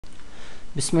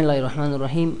بسم الله الرحمن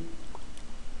الرحیم.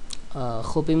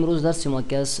 خب امروز درس ما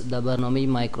که است در برنامه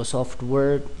مایکروسافت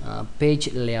ورد پیج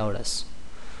لیاوت است.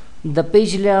 در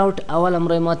پیج لیاوت اول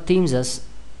امروز ما تیمز است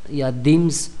یا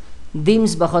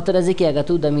دیمز به خاطر از اینکه اگر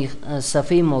تو در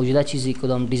صفحه موجوده چیزی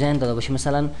کدام دیزاین داده باشه،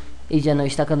 مثلا اینجا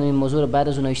نوشته کردم این موضوع رو بعد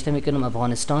از اون نوشته میکنم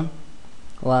افغانستان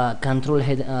و کنترل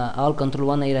آل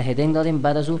کنترل 1 ایرا هدینگ دادیم،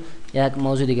 بعد از اون یک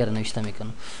موضوع دیگر نوشته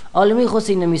میکنم. عالمی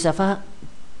خاصی نمی صفحه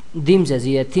دیمز از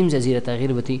یا تیمز از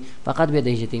تغییر بتی فقط بیاد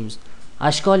اینجا تیمز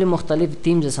اشکال مختلف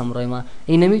تیمز همراه ما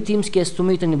اینمی تیمز که است تو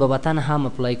میتونی با بتن هم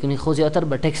اپلای کنی، خود زیاتر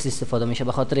به تکست استفاده میشه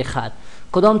به خاطر خط.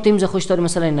 کدام تیمز خوش داری؟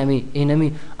 مثلا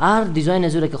اینمی هر دیزاین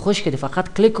از که خوش کردی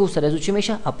فقط کلیک کو سر از چی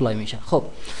میشه اپلای میشه. خب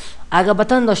اگر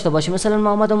بتن داشته باشه، مثلا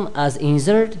ما اومدم از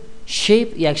اینسرت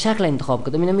شیپ یک شکل انتخاب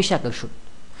کردم، اینمی شکل شد.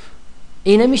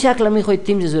 اینمی شکل میخوای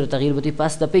تیمز زور تغییر بدی،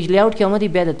 پس در پیج لیاوت که اومدی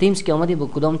بعد تیمز که اومدی با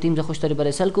کدام تیمز خوش داری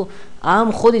برای سلکو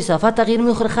هم خودی صفحه تغییر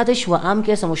میخوره خطش و هم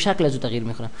که اسمو شکل ازو تغییر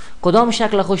میخوره. کدام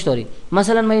شکل خوش داری؟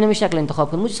 مثلا من اینمی شکل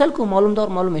انتخاب کنم، سلکو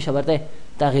معلوم میشه برده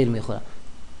تغییر میخوره.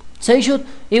 صحیح شد.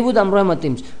 این بود امروز ما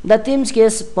تیمز. در تیمز که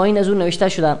اس پایین از اون نوشته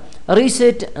شده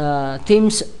ریست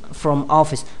تیمز فرام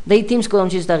آفیس. در تیمز کدام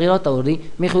چیز تغییرات آوردی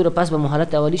میخوای رو پس به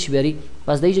حالت اولیش بیاری،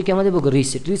 پس در اینجا که اومدی بگو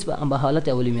ریست به حالت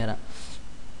اولی میاره.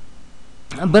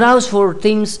 براوز فور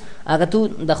تیمز، اگر تو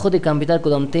در خود کامپیوتر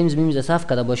کدام تیمز میمیز صاف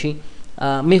کرده باشی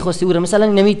میخواستی او مثلا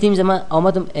نمی تیمز ما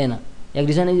آمدم اینا یک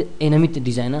دیزاین اینمی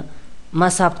دیزاین ما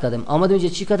ثبت کردم، آمدم اینجا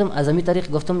چی کردم از همین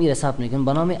طریق گفتم این ثبت میکنم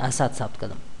به نام اسد ثبت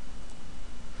کردم.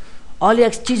 حالا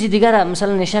یک چیز دیگر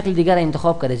مثلا شکل دیگر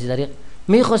انتخاب کردی طریق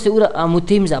میخواستی او را مو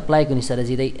تیمز اپلای کنی سر از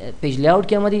پیج لیاوت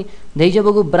که اومدی دیجا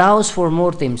بگو براوز فور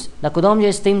مور تیمز. در کدام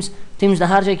جای تیمز در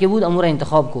هر جایی که بود امور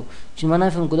انتخاب کو، چون من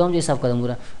نفهم کدام جای حساب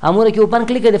کردم امور که اوپن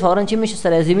کلیک کردی فورا چی میشه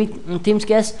سر از تیمز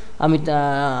که است امیت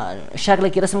شکل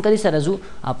که رسم کردی سر از او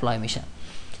اپلای میشه.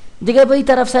 دیگه به این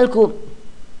طرف سل کو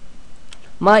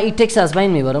ما این تکست از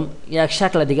بین میبرم یک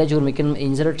شکل دیگه جور میکنم،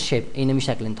 اینسرت شیپ اینمی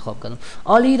شکل انتخاب کردم.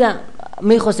 حالا را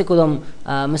میخواستی کدام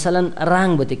مثلا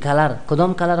رنگ بده کلر،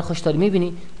 کدام کلر خوش داری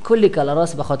میبینی کلی کلر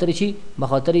هست به خاطر چی؟ به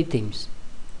خاطر تیمز.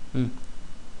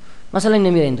 مثلا این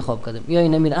نمیره انتخاب کردم یا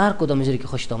این نمیره هر کدام میذاری که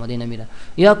خوشت آمده این نمیره،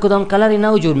 یا کدام کلر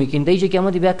نو جور میکنی دیجا که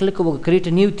اومدی بیا کلیک کو کریت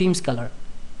نیو تیمز کلر،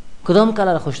 کدام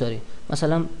کلر خوش داری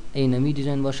مثلا این نمی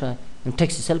دیزاین باشه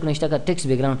تکست سلک نشته که تکست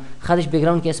بک‌گراند خودش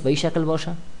بک‌گراند که اس به این شکل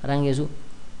باشه رنگ ازو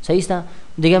صحیح است.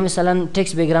 دیگه مثلا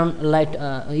تکست بک‌گراند لایت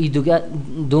این دیگه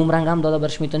دوم رنگ هم داده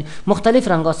برش میتونی مختلف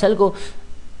رنگا سلکو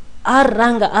هر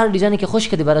رنگ هر دیزاینی که خوش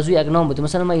کردی برای یک نام بده.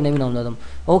 مثلا من این نام دادم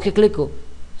اوکی کلیک کو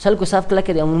سلکو صاف کلیک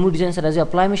کردی اون مود دیزاین سر از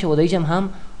اپلای میشه و دیجا هم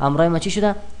امرای ما چی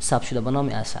شده ثبت شده به نام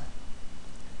اسد.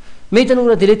 میتونی اون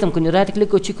رو دیلیت هم کنی، رایت کلیک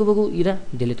کو چیکو بگو ایرا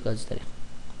دیلیت کو از طریق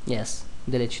یس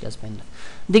دیلیت شده از بین.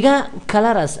 دیگه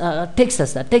کلر است تکست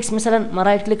است. تکست مثلا ما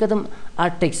رایت کلیک کردم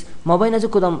ارت تکست ما بین از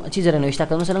کدام چیز رو نوشته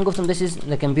کردم، مثلا گفتم this is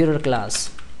the computer class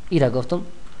ایرا گفتم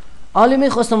حالا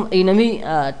میخواستم اینمی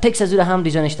تکست از هم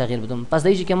دیزاینش تغییر بدم، پس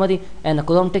دیجی که مادی ان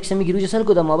کدام تکست میگیری روی سر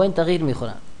کدام ما بین تغییر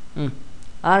میخوره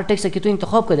هر تکست که تو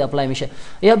انتخاب کردی اپلای میشه،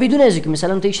 یا بدون از اینکه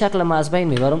مثلا تو این شکل ما از بین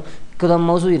میبرم کدام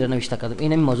موضوعی رو نوشته کردم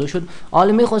اینمی موضوع شد.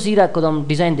 حالا میخواستی را کدام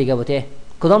دیزاین دیگه بده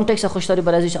کدام تکست خوش داری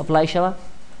برای ازش اپلای شوه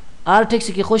هر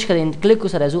تکستی که خوش کردین کلیک کو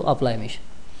سر از او اپلای میشه.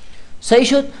 صحیح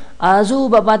شد. از او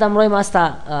بعد امروز ما است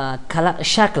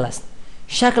شکل است.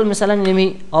 شکل مثلا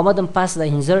نمی آمدم پس در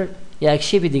اینسرت یک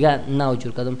شیپ دیگه نو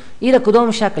جور کردم ایرا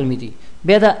کدام شکل میدی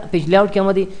بعد پیج لیاوت که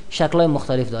اومدی شکل‌های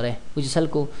مختلف داره و مثلا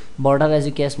کو باردر از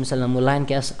که مثلا مولاین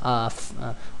که است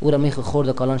او را میخواد خورد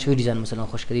کالان شوی دیزاین مثلا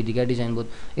خوش کردی دیگه دیزاین بود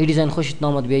این دیزاین خوشت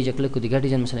نامد بیای کلیک کو دیگه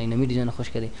دیزاین مثلا اینمی دیزاین خوش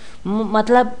کردی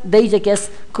مطلب دیجا که است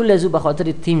کل از به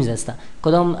خاطر تیمز است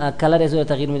کدام کلر از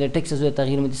تغییر میده تکست از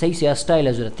تغییر میده صحیح سی استایل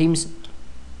از تیمز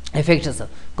افکت است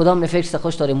کدام افکت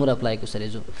خوش داره مور اپلای کو سر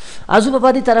از او به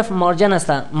بعدی طرف مارجن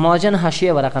است مارجن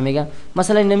حاشیه ورقه میگه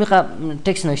مثلا این نمیخواد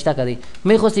تکست نوشته کردی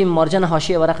میخواستی مارجن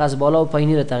حاشیه ورقه از بالا و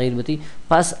پایینی رو تغییر بدی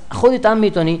پس خودت هم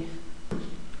میتونی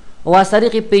و از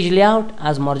طریق پیج لیاوت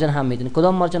از مارجن هم میتونی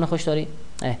کدام مارجن خوش داری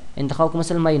انتخاب کن.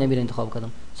 مثلا من این نمیره انتخاب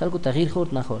کردم سال کو تغییر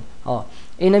خورد نخورد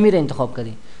این نمیره انتخاب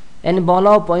کردی یعنی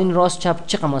بالا و پایین راست چپ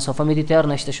چقدر مسافت میدی تیار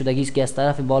نشته شدگی است که از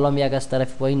طرف بالا میاد از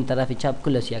طرف پایین طرف چپ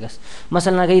کلش یک است.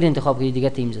 مثلا اگر انتخاب کنی دیگه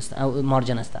تیمز است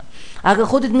مارجن است. اگر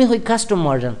خودت میخوای کاستوم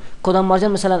مارجن کدام مارجن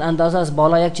مثلا اندازه از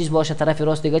بالا یک چیز باشه طرف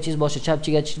راست دیگه چیز باشه چپ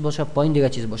دیگه چیز باشه پایین دیگه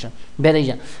چیز باشه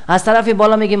بدیجا از طرف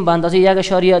بالا میگیم به اندازه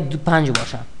 1.5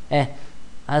 باشه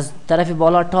از طرف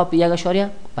بالا تاپ 1.5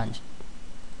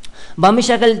 با همین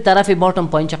شکل طرف باتم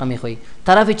پایین چقدر میخوای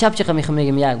طرف چپ چقدر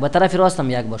میخوای میگم یک با طرف راست هم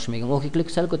یک باشه میگم اوکی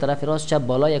کلیک سل کو طرف راست چپ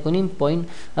بالا 1.5 پایین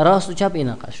راست و چپ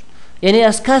اینا قش یعنی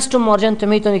از کاستوم مارجن تو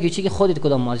میتونی که چی که خودت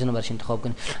کدام مارجن رو برش انتخاب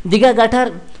کنی. دیگه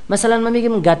گتر مثلا من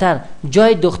میگم گتر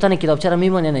جای دوختن کتابچه رو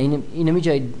میمونه، نه اینو می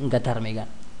جای گتر میگن.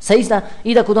 صحیح است.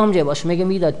 ایدا کدام جای باشه؟ میگم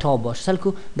ایدا تاب باشه.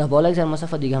 سلکو در بالای زر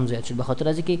مسافت دیگه هم زیاد شد به خاطر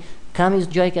از اینکه کمی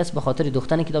جایی که است به خاطر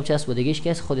دوختن کتابچه است و دیگهش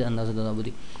که است خود اندازه داده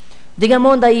بودی. دیگه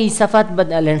ما در این صفحه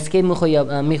بعد لندسکیپ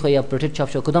میخوای یا پورتریت چاپ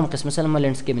شو کدام قسم مثلا من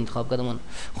لندسکیپ انتخاب کردم.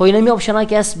 خب اینا می آپشنایی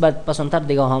که است بعد پسندتر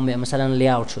دیگه هم مثلا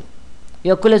لیاوت شد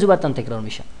یا کل زبرتن تکرار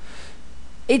میشه.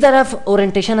 این طرف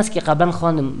اورینتیشن است که قبلا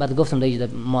خواندم بعد گفتم در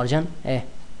مارجن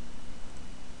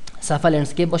صفحه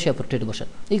لندسکیپ باشه یا پورتریت باشه.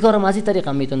 این کارم از این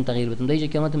طریقه میتونم تغییر بدم. در اینجا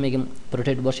که من میگم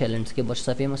پورتریت باشه یا لندسکیپ باشه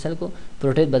صفحه مثلا کو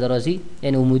پورتریت به درازی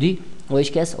یعنی عمودی و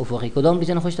ایش که است افقی کدام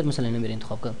دیزاین خوش داری مثلا اینو میری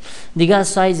انتخاب کنم. دیگه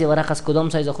سایز ورق از کدام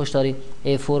سایز خوش داری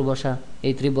A4 باشه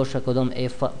A3 باشه کدام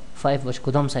A5 باشه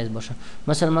کدام سایز باشه.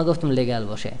 مثلا ما گفتم لگال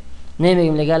باشه،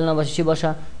 نمیگم لگال نباشه چی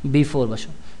باشه B4 باشه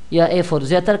یا A4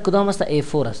 زیاتر کدام است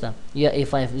A4 است یا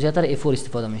A5 زیاتر A4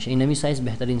 استفاده میشه. این نمی سایز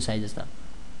بهترین سایز است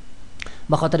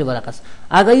به خاطر ورق است.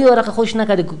 اگر این ورق خوش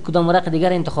نکرد کدام ورق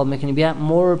دیگر انتخاب میکنی بیا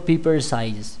more paper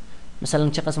size مثلا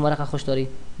چه قسم ورق خوش داری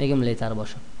میگم لیتر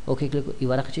باشه اوکی کلیک این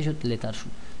ورق چی شد لیتر شد.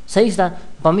 صحیح است.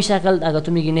 به این شکل اگر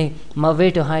تو میگی نه ما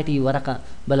ویت و هایت این ورق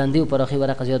بلندی و پراخی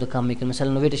ورق زیاد و کم میکنم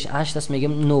مثلا ویتش 8 است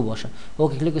میگم 9 باشه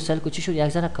اوکی کلیک سل کو چی شد یک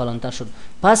ذره کلانتر شد.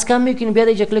 پس کم میکنی بیا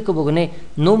اینجا کلیک بگو نه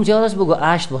 9 زیاد است بگو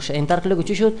 8 باشه انتر کلیک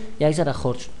چی شد یک ذره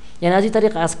خرد شد. یعنی از این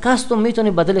طریق از کاستوم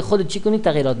میتونی بدل خودت چی کنی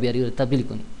تغییرات بیاری و تبدیل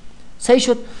کنی. صحیح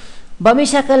شد. با می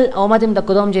شکل آمدیم در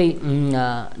کدام جای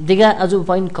دیگه از اون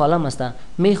پایین کالم است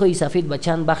میخوای سفید به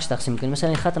چند بخش تقسیم کنیم.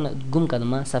 مثلا خط گم کردم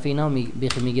من صفحه نو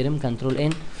میگیریم کنترل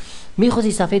ان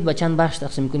میخوای سفید به چند بخش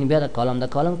تقسیم کنی. بیا در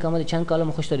کالم که چند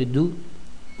کالم خوش داری 2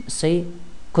 3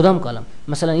 کدام کالم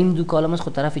مثلا این 2 کالم است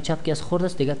خود طرف چپ کی از خورد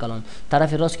است دیگه کالم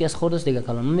طرف راست کی از خورد است دیگه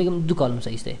کالم. من میگم 2 کالم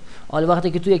صحیح است. حالا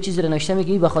وقتی که تو یک چیزی رو نوشته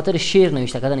میگی به خاطر شعر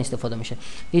نوشته کردن استفاده میشه.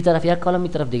 این طرف یک کالم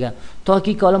این طرف دیگه تا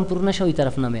کی کالم پر نشه این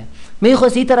طرف نمیه.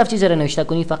 میخواستی این طرف چیزی رو نوشته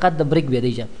کنی فقط د بریک بیاد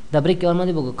اینجا د بریک که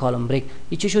اومدی بگو کالم بریک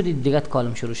این چی شد دیگه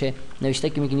کالم شروع شه نوشته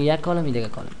که میگی یک کالم این دیگه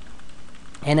کالم.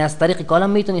 یعنی از طریق کالم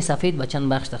میتونی سفید به چند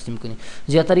بخش تقسیم کنی.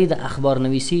 زیاتری در اخبار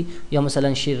نویسی یا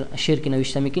مثلا شعر که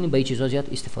نوشته میکنی به این چیزا زیاد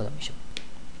استفاده میشه.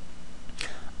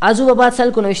 از او بعد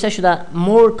سل کو نوشته شده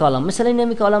مور کالم مثلا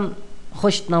این کالم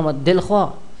خوش نامد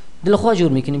دلخواه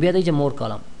جور میکنی بیاد اینجا مور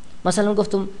کالم مثلا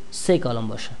گفتم 3 کالم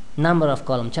باشه نمبر اف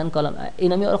کالم چند کالم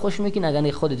اینا میاره خوش میکنی.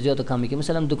 اگر خودت زیاد کم میکنی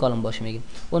مثلا 2 کالم باشه میگیم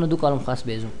اون 2 کالم خاص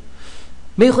بیزون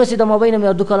میخواستی در مابین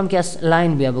میاد 2 کالم که از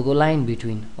لاین بیا بگو لاین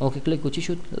بیتوین اوکی کلیک چی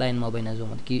شد لاین مابین از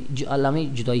اومد که علامه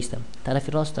جدایی است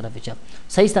طرف راست طرف چپ.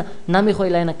 صحیح است. نمیخوای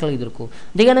لاین کلیک درکو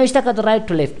دیگه نوشته که رایت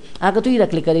تو لیفت اگر تو این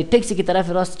کلیک کردی تکسی که طرف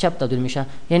راست چپ تبدیل میشه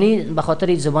یعنی به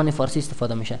خاطر زبان فارسی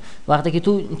استفاده میشه. وقتی که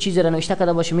تو چیزی رو نوشته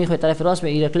کرده باشه میخوای طرف راست به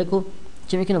این کلیک کو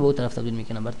چی میکنه به اون طرف تبدیل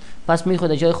میکنه بعد پس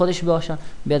میخواد جای خودش باشه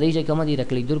بیاد اینجا که اومد این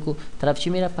کلیک درکو طرف چی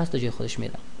میره پس جای خودش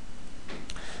میره.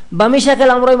 به می شکل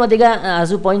امروز ما دیگه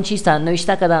از اون پایین چیست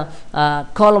نوشته کده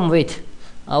کالم ویت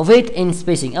این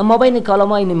سپیسینگ اما بین کالم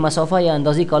ها این مسافه یا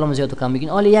اندازه کالم زیاد و کم میگین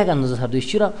حالا یک اندازه هر دویش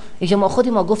چرا ایش ما خودی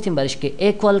ما گفتیم برش که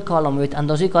ایکوال کالم ویت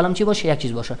اندازه کالم چی باشه یک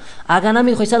چیز باشه. اگر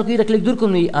نمیخوای سال که کلیک دور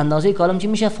کنی اندازه کالم چی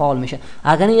میشه فعال میشه.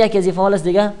 اگر یک از فعال است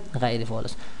دیگه غیر فعال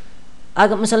است.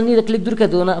 اگر مثلا این کلیک دور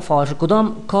کردن فعال شد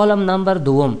کدام کالم نمبر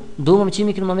دوم چی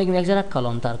میکنم ما میگیم یک ذره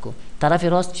کلانتر کو طرف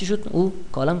راست چی شد او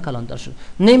کالم کلانتر شد.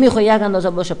 نمیخوای یک اندازه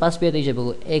باشه پس بیاد اینجا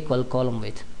بگو ایکوال کالم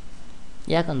ویت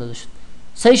یک اندازه شد.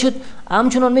 صحیح شد.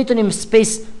 همچنان میتونیم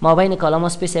سپیس ما بین کالم ها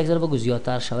سپیس یک ذره بگو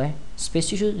زیادتر شوه سپیس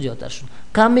چی شد زیادتر شد.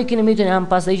 کم میکنیم میتونیم هم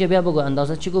پس اینجا بیا بگو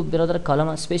اندازه چی کو برادر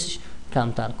کالم سپیسش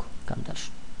کمتر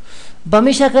شد. به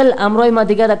می شکل امروز ما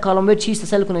دیگه در کالم ویت چیز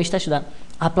تسل کنه نوشته شده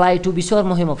اپلای تو بسیار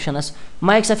مهم اپشن است.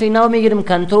 ما یک صفحه نو میگیریم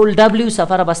کنترل دبلیو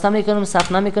صفحه را بسته میکنم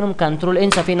صفحه نمیکنم کنترل ان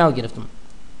صفحه نو گرفتم.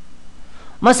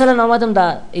 مثلا آمدم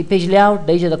در پیج لیاوت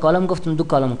در اینجا در کالم گفتم 2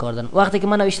 کالم کردن وقتی که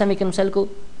من نوشته میکنم سل کو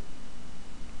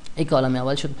این کالم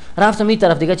اول شد رفتم این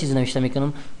طرف دیگه چیز نوشته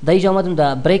میکنم در اینجا آمدم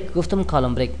در بریک گفتم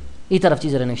کالم بریک این طرف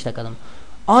چیز را نوشته کردم.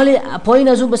 حالا پایین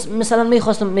از اون مثلا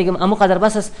میخواستم میگم اما قدر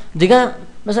بس است دیگه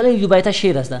مثلا این 2 بیت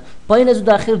شعر است پایین از اون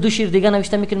در اخر 2 شعر دیگه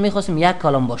نوشته میکنم میخواستم یک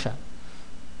کالم باشه.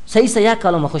 صحیح است. یک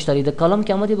کالم خوش دارید کالم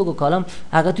که اومدی بگو کالم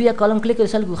اگر تو یک کالم کلیک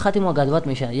کنی خط ما گدوات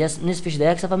میشه یا نصفش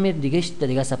در یک صفحه میره دیگهش در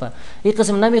دیگه صفحه این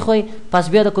قسم نمیخوای پس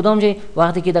بیاد کدام جای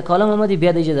وقتی که در کالم اومدی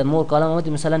بیاد اینجا در مور کالم اومدی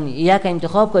مثلا یک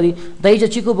انتخاب کردی در اینجا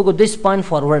چی کو بگو this point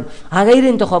forward اگر این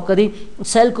انتخاب کردی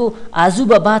سل کو ازو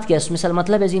به بعد که است مثلا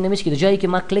مطلب از این نمیشه که جایی که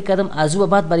ما کلیک کردم ازو به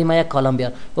بعد برای ما یک کالم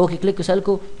بیار اوکی کلیک سل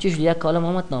کو چی شد یک کالم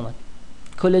اومد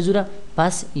کل زوره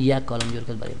پس یک کالم جور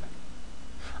کرد برای من.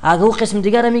 اگه او قسم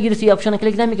دیگر رو میگرفتی آپشن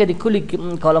کلیک نمیکردی کلی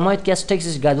کالم‌هایی که از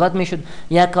تکستش گدوات میشد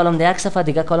یک کالم در یک صفحه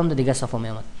دیگه کالم در دیگه صفحه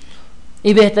میامد.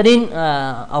 این بهترین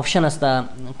آپشن است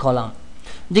کالم.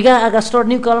 دیگه اگر استارت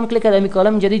نیو کالم کلیک کردم، این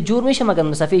کالم جدید جور میشه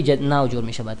مگر صفحه نو جور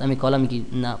میشه. بعد همین کالمی که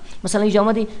نو مثلا اینجا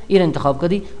اومدی این انتخاب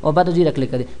کردی و بعد از این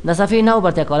کلیک کردی در صفحه نو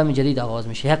برات یک کالم جدید آغاز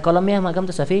میشه. یک کالم میام مگم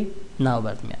در صفحه نو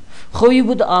برات میاد. خوبی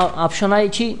بود آپشن های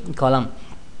چی کالم.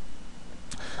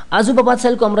 از او بعد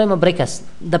سال کو امروز ما بریک است.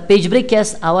 د پیج بریک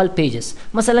است اول پیجز.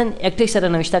 مثلا یک تکست را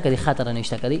نوشته کردی خط را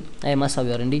نوشته کردی ای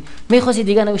مساوی آرندی میخواستی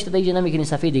دیگه نوشته دیگه نمیکنی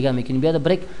صفحه دیگه میکنی بیاد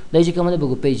بریک دیگه که اومده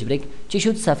بگو پیج بریک چی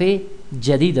شد صفحه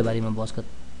جدید برای من باز کرد.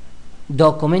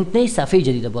 داکومنت نه صفحه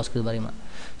جدید باز کرد برای من.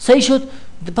 صحیح شد.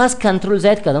 پس کنترل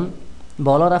زد کردم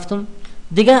بالا رفتم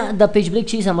دیگه د پیج بریک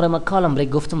چیز امروز ما کالم بریک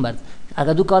گفتم برد.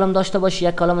 اگر دو کالم داشته باشی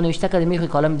یک کالم نوشته کردی میخوای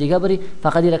کالم دیگه بری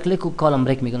فقط یک کلیک و کالم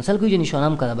بریک میکنه. مثلا کوی نشانه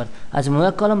هم کرده برد از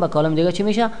یک کالم به کالم دیگه چی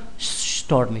میشه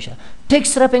استارت میشه.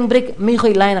 تکست رپینگ بریک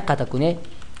میخوای لاین قطع کنی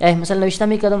مثلا نوشته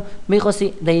میکردم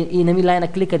میخواستی این نمی لاین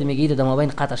کلیک کردی میگی در مابین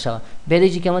قطع شود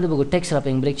بعدی که اومده بگو تکست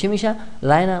رپینگ بریک چی میشه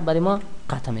لاین برای ما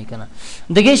قطع میکنه.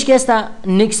 دیگه اش که است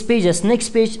نیکست پیج است.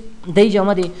 نیکست پیج دیگه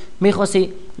اومدی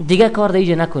میخواستی دیگه کار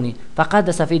دیگه نکنی فقط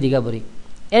در صفحه دیگه بری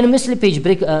این مثل پیج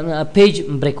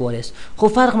بریک وارست. خب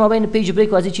فرق ما بین پیج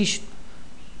بریک و از چی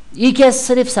یکی از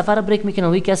صرف سفر بریک میکنه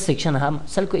و یکی از سیکشن هم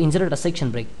مثلا کو insert a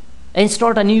section break and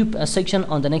start a new section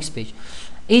on the next page.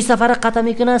 این سفر قطع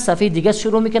میکنه صفحه دیگه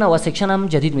شروع میکنه و سیکشن هم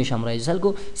جدید میشه. امروز مثلا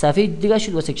کو صفحه دیگه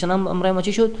شد و سیکشن هم امروز ما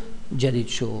چی شد جدید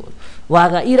شد. و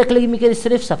اگر این را کلیک میکنی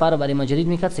صرف سفر برای ما جدید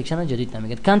میکرد سیکشن جدید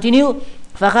نمیکرد. کانتینیو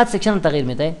فقط سیکشن تغییر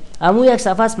میده. اما یک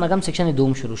صفحه است مگم سیکشن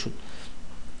دوم شروع شد.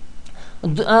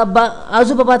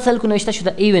 از او بعد سال کو نوشته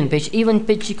شده ایونت پیج. ایونت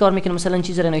پیج چی کار میکنه؟ مثلا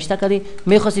چیزی را نوشته کردی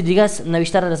میخواستی دیگه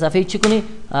نوشته را در صفحه چی کنی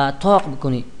تاق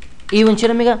بکنی. ایونت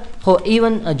چرا میگه؟ خب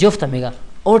ایونت جفت میگه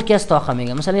اوت کس تاق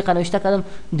میگه. مثلا این نوشته کردم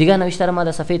دیگه نوشته را ما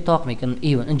در صفحه تاق میکنم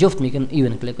ایونت جفت میکنم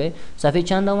ایونت کلیک کنی صفحه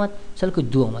چند اومد سال کو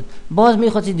 2 اومد. باز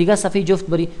میخواستی دیگه صفحه جفت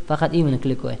بری فقط ایونت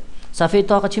کلیک کنی صفحه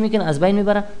تاق چی میکنه از بین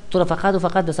میبره تو را فقط و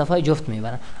فقط در صفحه جفت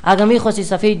میبره. اگر میخواستی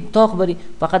صفحه تاق بری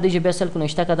فقط دیگه بیسل کو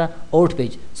نوشته کده اوت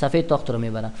پیج صفحه تاق تو را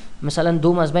میبره مثلا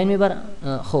دوم از بین میبره.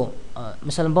 خب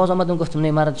مثلا باز اومدم گفتم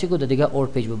نه مرد چی گفت دیگه اوت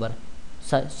پیج ببره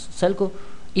سل کو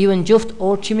ایون جفت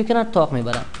اوت چی میکنه تاق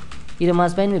میبره این ما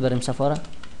از بین میبریم صفحه را.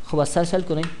 خب از سل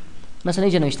کنیم مثلا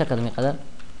اینجا نوشته کدم اینقدر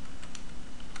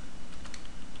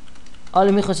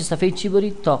حالا میخواستی صفحه چی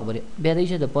بری تاق بری بیاد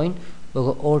اینجا در پایین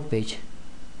بگو اوت پیج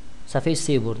صفحه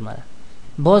 3 برد مرا.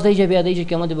 باز دیگه بیاد دیگه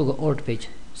که اومده بگو اوت پیج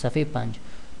صفحه 5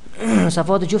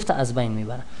 صفحات جفت از بین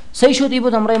میبره. صحیح شد. این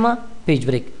بود امروز ما پیج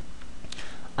بریک.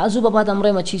 از او بعد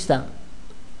امروز ما چیست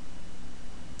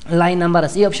لاین نمبر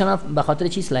است. این آپشن به خاطر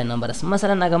چیز لاین نمبر است.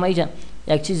 مثلا اگه ما اینجا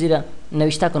یک چیزی را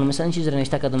نوشته کنم مثلا چیزی را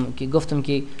نوشته کردم که گفتم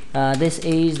که this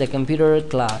is the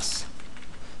computer class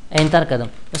انتر کردم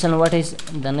مثلا what is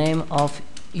the name of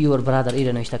your brother این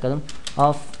را نوشته کردم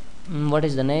of what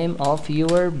is the name of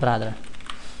your brother.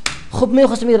 خب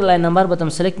میخواستم این لاین نمبر بتم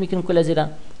سلکت میکنم کل ازیرا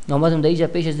اومدم دیگه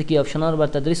پیش از که آپشن ها رو بر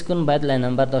تدریس کنم باید لاین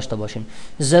نمبر داشته باشیم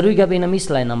ضروری که بین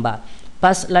میس لاین نمبر.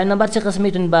 پس لاین نمبر چه قسم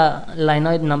میتونید با لاین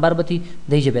های نمبر بتی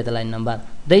دیگه بیاد لاین نمبر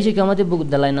دیگه که اومده بگو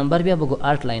د لاین نمبر بیا بگو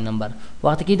آلت لاین نمبر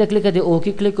وقتی که کلیک کردی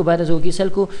اوکی کلیک کو بعد از اوکی سل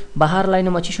کو بهر لاین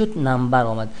ما چی شد نمبر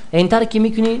اومد. انتر کی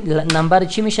میکنی نمبر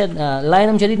چی میشه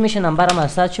لاینم جدید میشه نمبرم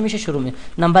از چی میشه شروع می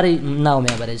نمبر 9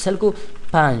 میبره سل کو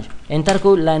 5 انتر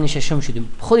کو لاین ششم شدیم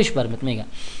خودش برمت میگه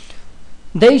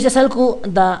دیگه سل کو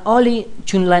دا اولی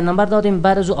چون لاین نمبر دادیم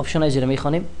بعد از آپشن های زیر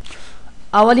میخوانیم.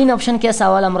 اولین آپشن که است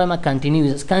اول امروز ما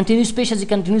کانتینیوس کانتینیوس پیش از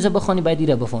کانتینیوس بخونی باید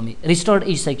ایره بفهمی ریستورت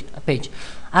ایچ پیج.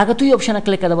 اگر توی آپشن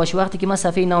کلیک کرده باشی وقتی که ما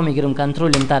صفحه نو میگیرم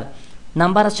کنترل انتر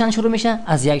نمبر از چند شروع میشه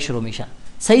از 1 شروع میشه.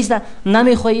 صحیح است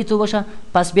نمیخوای تو باشه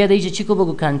پس بیا دیگه چی کو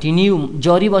بگو کانتینیو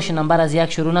جاری باشه نمبر از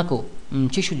 1 شروع نکو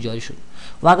چی شد جاری شد.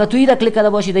 و اگر توی را کلیک کرده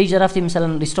باشی دیگه رفتی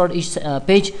مثلا ریستورت ایچ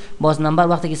پیج باز نمبر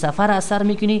وقتی که سفر اثر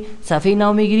میکنی صفحه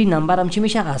نو میگیری نمبر هم چی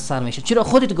میشه اثر میشه. چرا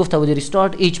خودت گفته بودی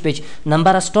ریستورت ایچ پیج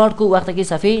نمبر استارت کو وقتی که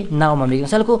صفحه نو ما میگیریم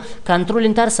مثلا کو کنترل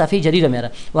انتر صفحه جدید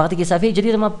میاره وقتی که صفحه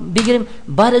جدید ما بگیریم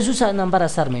بعد از اون نمبر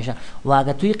اثر میشه. و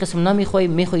اگر توی قسم نمیخوای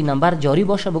نمبر جاری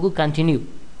باشه بگو کانتینیو.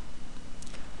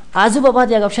 از او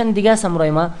بعد یک آپشن دیگه است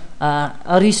امروز ما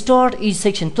ریستارت ایچ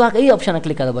سیکشن تو اگه این آپشن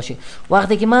کلیک کرده باشی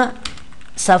وقتی که ما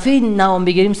صفحه نام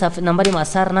بگیریم صفحه نمبر ما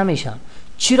اثر نمیشه.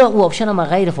 چرا او آپشن ما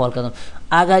غیر فعال کردم.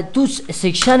 اگر تو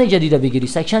سیکشن جدید بگیری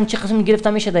سیکشن چه قسم گرفته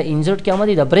میشه در اینسرت که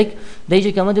اومدی در بریک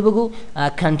دیگه که اومدی بگو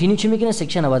کانتینیو چی میکنه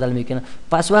سیکشن بدل میکنه.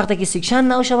 پس وقتی که سیکشن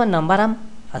نشه نمبرم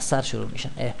اثر شروع میشه.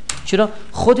 چرا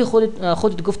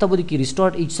خودت گفته بودی که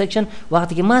ریستارت ایچ سیکشن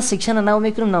وقتی که ما سیکشن نو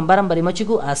میکنم نمبرم برای ما چی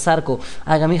کو اثر کو.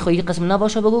 اگر میخوای این قسم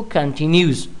نباشه بگو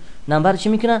کانتینیوز نمبر چی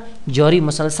میکنه جاری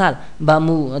مسلسل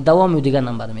با دوام دیگه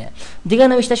نمبر میاد. دیگه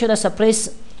نوشته شده سپریس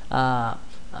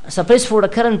فور the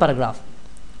current paragraph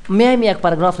میایم یک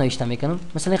پاراگراف نوشته میکنم،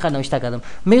 مثلا خود نوشته کردم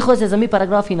میخواست از می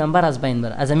پاراگراف این نمبر از بین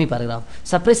بره، از می پاراگراف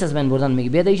سپریس از بین بردن میگه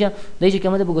بیا دیجا که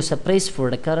اومده بگو سپریس فور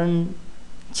د کرنت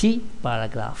چی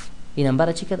پاراگراف، این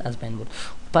نمبر چی کرد از بین برد.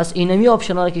 پس اینمی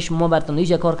آپشن ها را که شما براتون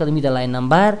اینجا کار کردم در لاین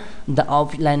نمبر،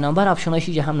 لاین نمبر آپشن هاش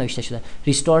اینجا هم نوشته شده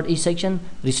ریستورد ایچ سیکشن،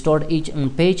 ریستورد ایچ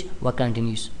پیج و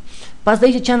کانتینیوس. پس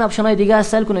دیگه چند آپشن های دیگه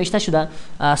اصل کو نوشته شده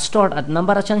استارت ات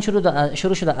نمبر چند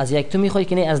شروع شده از یک، تو میخوای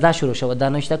که نه از 10 شروع شود در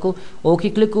نوشته کو اوکی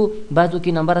کلیک کو بعد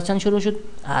اوکی نمبر چند شروع شد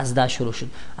از 10 شروع شد.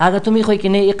 اگر تو میخوای که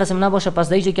نه این قسم نباشه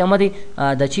پس دیگه که اومدی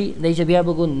د چی دیگه بیا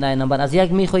بگو نه نمبر از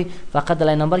یک میخوای فقط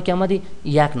لاین نمبر که اومدی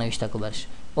یک نوشته کو برش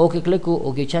اوکی کلیک کو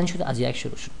اوکی چند شد از یک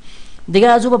شروع شد. دیگه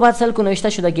از او بعد سل کو نوشته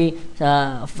شده که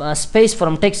اسپیس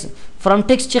فرام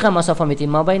تکست چقدر مسافت میتین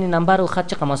ما بین نمبر و خط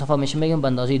چقدر مسافت میشه میگم به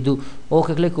اندازه 2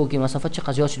 اوکی کلیک اوکی مسافت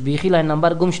چقدر زیاد شد بیخی لاین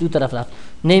نمبر گم شد دو طرف رفت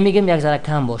نمیگم یک ذره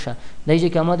کم باشه دیگه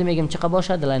که ما میگم چقدر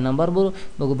باشه لاین نمبر برو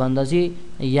بگو به اندازه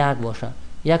 1 باشه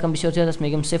یکم بسیار زیاد است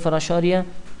میگم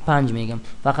 0.5 میگم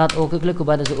فقط اوکی کلیک و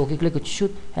بعد از اوکی کلیک چی شد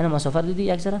هنا مسافت دیدی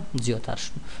یک ذره زیادتر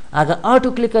شد. اگر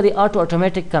آتو کلیک کردی آتو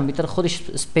اتوماتیک کامپیوتر خودش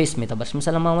اسپیس میده بس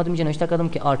مثلا ما اومدم اینجا نوشته کردم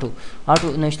که آتو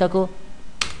نوشته کو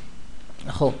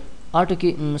خب آتو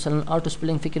که مثلا آتو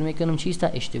سپلینگ فکر میکنم چیز تا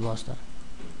اشتباه است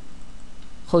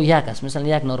خب یک است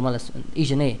مثلا یک نرمال است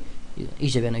ایجا نه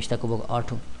ایجا نوشته کو بگو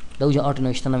آتو دوجا آتو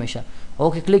نوشته نمیشه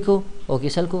اوکی کلیک کو اوکی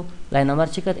سل کو لاین نمبر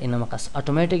چیکار اینا مقص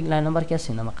اتوماتیک لاین نمبر که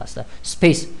اینا مقص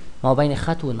اسپیس ما بین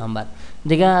خط و نمبر.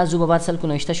 دیگه از او بعد سل کو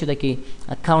نوشته شده که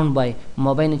اکاونت بای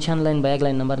ما بین چند لاین با یک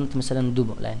لاین نمبر مثلا 2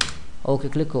 لاین اوکی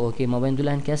کلیک کو اوکی ما بین 2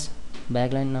 لاین کس با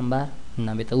یک لاین نمبر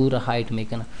نمیته او را هایت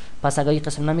میکنه. پس اگر این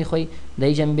قسم نمیخوای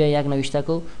دیگه بیا یک نوشته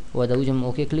کو و دوجم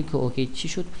اوکی کلیک کو اوکی چی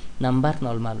شد نمبر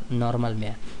نورمال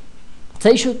میاد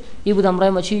صحیح شد. این بود امرای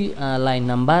ما چی لاین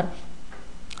نمبر.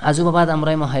 از او بعد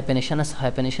امرای ما هایپنیشن است.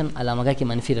 هایپنیشن علامه که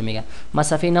منفی رو میگه. ما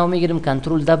صفحه نو میگیرم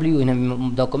کنترل دبلیو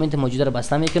این داکومنت موجوده رو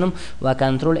بسته میکنم و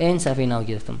کنترل ان صفحه نو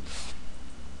گرفتم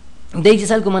دیگه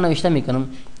سال که من نوشته میکنم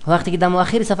وقتی که در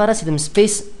آخر صفحه رسیدم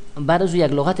اسپیس بعد از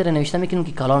یک لغت رو نوشته میکنم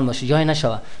که کلان باشه جای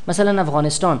نشوه مثلا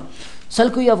افغانستان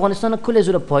سالکوی افغانستان کل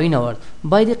زور پایین آورد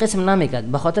باید قسم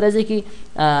نمیکرد به خاطر از اینکه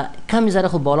کم ذره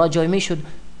خب بالا جای میشد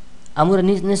امور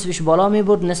نصفش بالا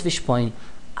میبرد نصفش پایین.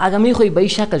 اگر میخوای به این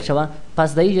شکل شوه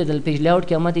پس در اینجا در پیج لیاوت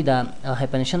که اومدی در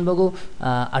هایپنیشن بگو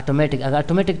اتوماتیک اگر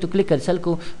اتوماتیک تو کلیک کردی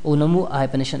سلکو و نمو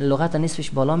هایپنیشن لغت نصفش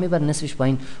بالا میبر نصفش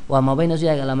پایین و ما بین از یک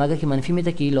علامه که منفی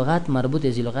میده که این لغت مربوط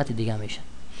از لغت دیگه میشه.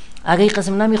 اگر این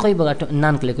قسم نمیخوای بگو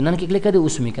نان کلیک کردی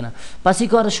اوس میکنه پس این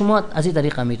کار شما از این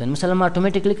طریقه میتونید مثلا ما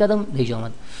اتوماتیک کلیک کردم دیگه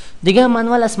اومد. دیگه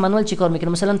منوال است منوال چیکار میکنه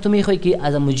مثلا تو میخوای که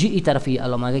از موجی این طرفی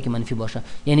علامه که منفی باشه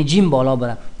یعنی جیم بالا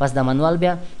بره پس در منوال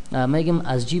بیا میگم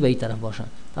از جی به این طرف باشه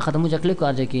فقط موجا کلیک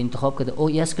کن که انتخاب کرده او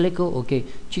یس کلیک کو اوکی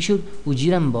چی شد او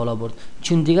جیرم بالا برد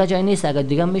چون دیگه جای نیست اگر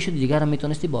دیگه میشد دیگه هم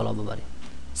میتونستی بالا ببری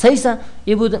صحیح است.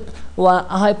 این بود و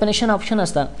هایپنیشن آپشن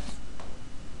است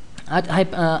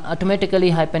اتوماتیکلی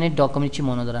هایپنیت داکومنت چی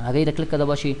معنی داره اگر کلیک کرده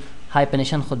باشی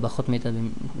هایپنیشن خود به خود میاد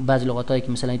بعضی لغاتایی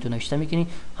که مثلا تو نوشته میکنی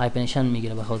هایپنیشن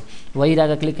میگیره به خود و این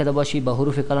اگر کلیک کرده باشی به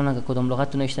حروف کلان اگر کدام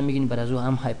لغت تو نوشته میکنی برازو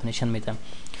هم هایپنیشن میده.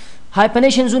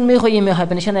 هایپنیشن زون میخوای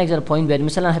هایپنیشن یک ذره پایین بیاری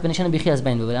مثلا هایپنیشن بیخی از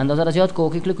بین ببری اندازه را زیاد کو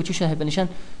اوکی کلیک کو چی شد هایپنیشن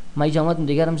ما جامات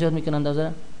دیگه هم زیاد میکنه اندازه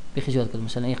را بیخی زیاد کنم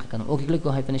مثلا این کنم اوکی کلیک کو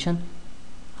هایپنیشن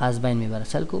از بین میبره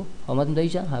سل کو اومدم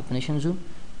دیگه هایپنیشن زون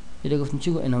دیگه گفتم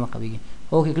چی گو اینا ما قبیگی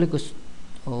اوکی کلیک کو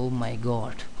او مای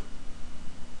گاد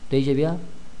دیگه بیا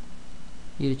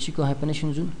یہ چی کو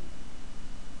هایپنیشن زون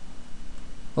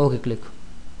اوکی کلیک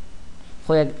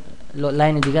خو یک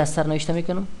لاین دیگه از سر نوشته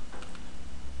میکنم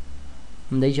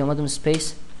من دیگه آمدم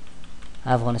اسپیس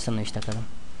افغانستان نوشته کردم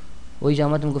و اینجا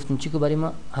آمدم گفتم چیکو برای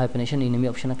ما هایپنیشن اینمی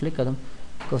آپشن کلیک کردم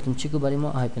گفتم چیکو برای ما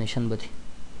هایپنیشن بدی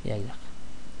یک دقیقه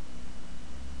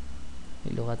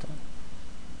این لغت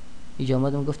اینجا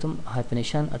آمدم گفتم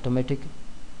هایپنیشن اتوماتیک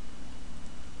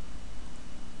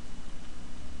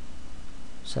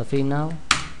صفحه نو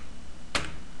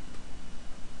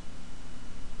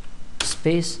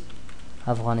اسپیس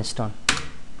افغانستان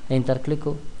انتر کلیک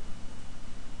کو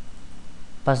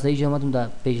پس دیگه اومدم در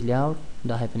پیج لیاوت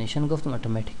در هایپنیشن گفتم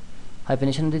اتوماتیک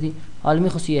هایپنیشن دیدی عالمی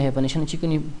خصوصی هایپنیشن چی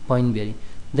کنی پایین بیاری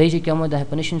دیگه که اومد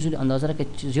هایپنیشن زود اندازه را که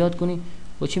زیاد کنی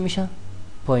و چی میشه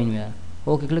پایین میاره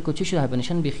اوکی کلیک کو چی شد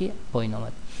هایپنیشن بیخی پایین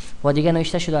اومد و دیگه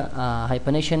نوشته شده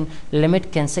هایپنیشن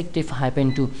لیمیت کانسیکتیو هایپن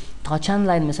 2 تا چند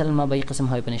لاین مثلا ما با این قسم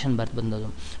هایپنیشن برات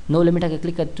بندازم نو لیمیت اگه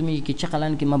کلیک کرد تو میگی که چه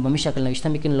قلن که ما به می شکل نوشته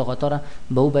میکنی لغات را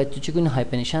به او باید تو چی کنی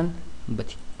هایپنیشن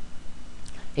بدی.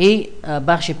 ای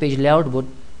بخش پیج لیاوت بود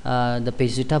د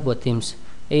پیج سیتاپ و تیمز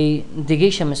ای دیگه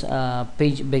شمس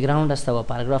پیج بک‌گراند است و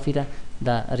پاراگرافی را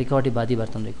در ریکارد بعدی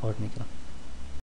براتون ریکارد میکنم.